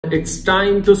it's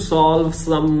time to solve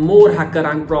some more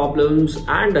Hackerrank problems,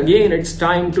 and again it's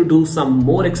time to do some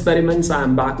more experiments. I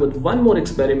am back with one more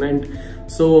experiment.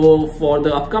 So for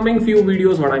the upcoming few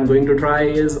videos, what I'm going to try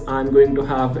is I'm going to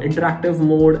have interactive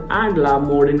mode and lab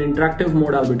mode. In interactive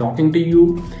mode, I'll be talking to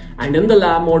you, and in the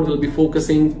lab mode, we'll be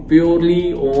focusing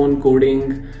purely on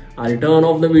coding. I'll turn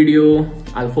off the video.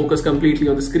 I'll focus completely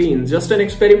on the screen. Just an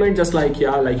experiment, just like,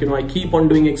 yeah, I keep on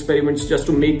doing experiments just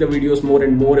to make the videos more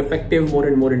and more effective, more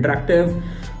and more interactive,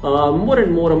 more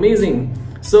and more amazing.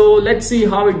 So let's see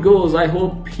how it goes. I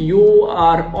hope you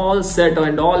are all set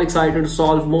and all excited to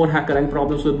solve more Hackerrank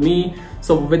problems with me.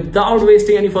 So without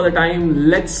wasting any further time,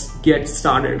 let's get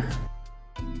started.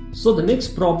 So the next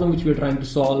problem which we're trying to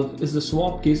solve is the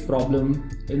swap case problem.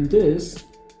 In this,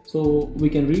 so we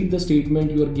can read the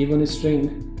statement: you are given a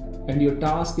string and your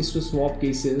task is to swap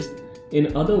cases.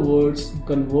 In other words,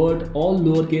 convert all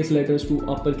lowercase letters to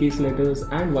uppercase letters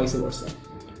and vice versa.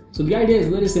 So the idea is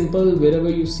very simple. Wherever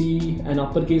you see an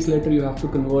uppercase letter, you have to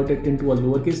convert it into a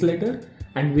lowercase letter,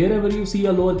 and wherever you see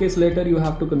a lowercase letter, you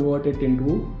have to convert it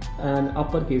into an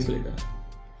uppercase letter.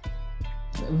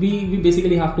 We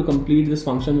basically have to complete this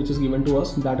function which is given to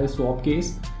us, that is swap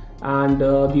case. And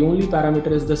the only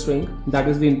parameter is the string, that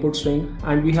is the input string,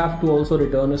 and we have to also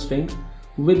return a string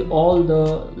with all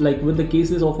the with the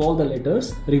cases of all the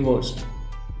letters reversed.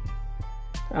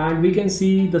 And we can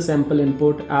see the sample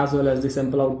input as well as the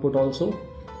sample output also.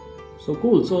 So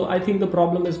cool. So I think the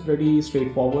problem is pretty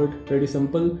straightforward, pretty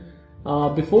simple.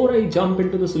 Before I jump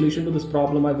into the solution to this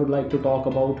problem, I would like to talk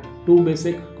about two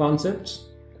basic concepts.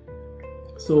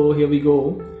 So here we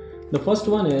go. The first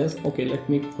one is, okay, let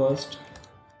me first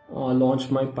launch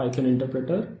my Python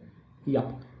interpreter. Yeah.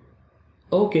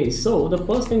 Okay, so the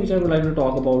first thing which I would like to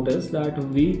talk about is that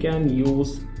we can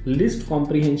use list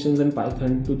comprehensions in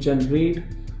Python to generate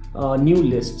new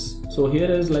lists. So here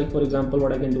is, like, for example,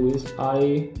 what I can do is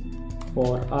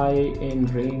for I in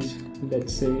range,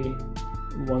 let's say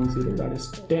 10, that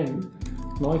is 10.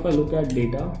 Now if I look at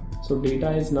data, so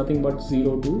data is nothing but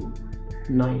 0 to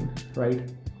 9, right?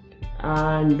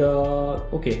 And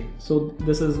okay, so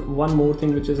this is one more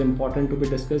thing which is important to be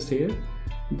discussed here,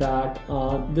 that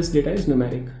this data is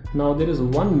numeric. Now there is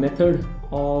one method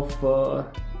of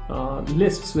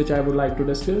lists which I would like to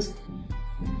discuss.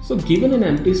 So given an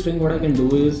empty string, what I can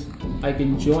do is I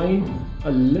can join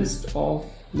a list of,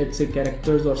 let's say,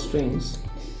 characters or strings.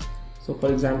 So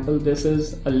for example, this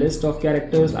is a list of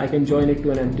characters. I can join it to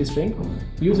an empty string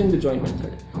using the join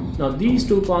method. Now these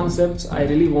two concepts I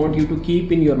really want you to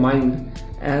keep in your mind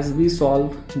as we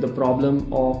solve the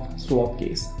problem of swap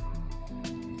case.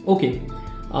 Okay,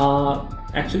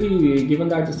 actually, given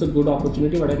that it's a good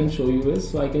opportunity, what I can show you is,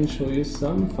 so I can show you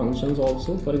some functions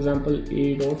also. For example,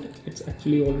 a dot, it's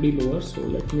actually already lower, so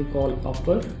let me call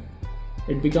upper.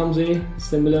 It becomes a.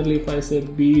 Similarly, if I say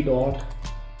b dot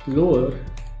lower,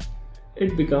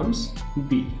 it becomes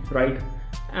b, right?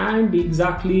 And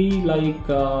exactly like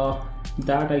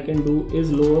that I can do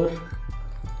is lower,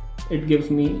 it gives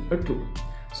me a true.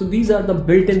 So these are the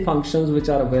built-in functions which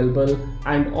are available,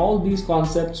 and all these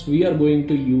concepts we are going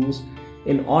to use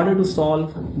in order to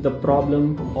solve the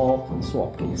problem of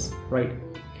swap case, right?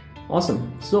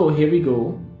 Awesome. So here we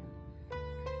go.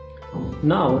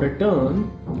 Now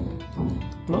return.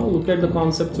 Now look at the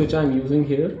concepts which I'm using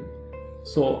here.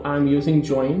 So I'm using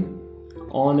join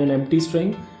on an empty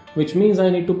string, which means I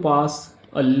need to pass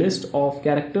a list of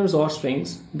characters or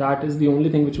strings. That is the only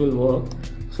thing which will work.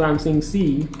 So I'm saying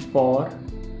C for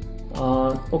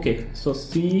okay, so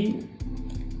C,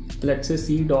 let's say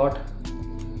C dot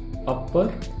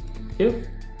upper if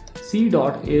C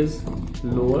dot is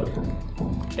lower,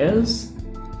 else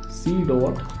C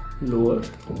dot lower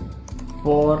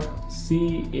for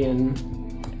C in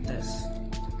S.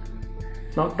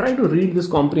 Now try to read this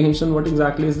comprehension. What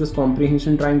exactly is this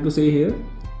comprehension trying to say here?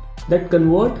 That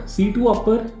convert C to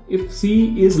upper if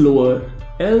C is lower,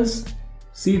 else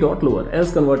C dot lower,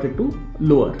 else convert it to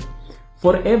lower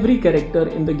for every character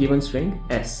in the given string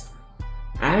S.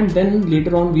 And then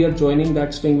later on we are joining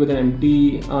that string with an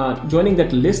empty, joining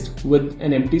that list with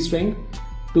an empty string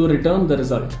to return the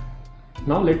result.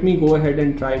 Now let me go ahead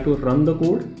and try to run the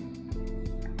code.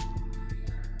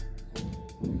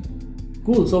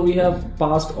 Cool, so we have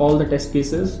passed all the test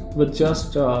cases with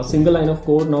just a single line of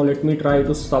code. Now let me try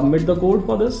to submit the code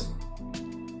for this.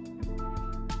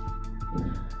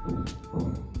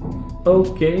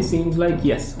 Okay, seems like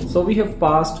yes. So we have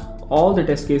passed all the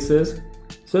test cases.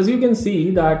 So as you can see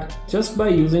that just by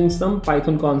using some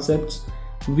Python concepts,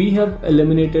 we have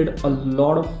eliminated a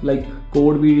lot of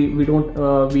code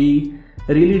we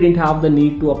really didn't have the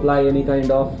need to apply any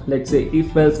kind of, let's say,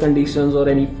 if-else conditions or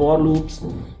any for loops.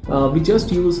 We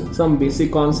just used some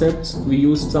basic concepts. We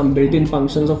used some built-in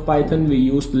functions of Python. We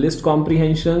used list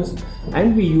comprehensions,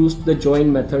 and we used the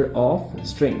join method of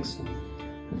strings.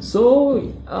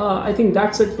 So I think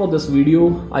that's it for this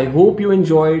video. I hope you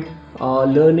enjoyed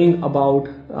learning about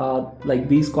like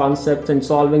these concepts and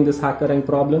solving this HackerRank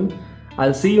problem.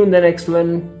 I'll see you in the next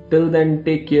one. Till then,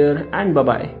 take care and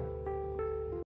bye-bye.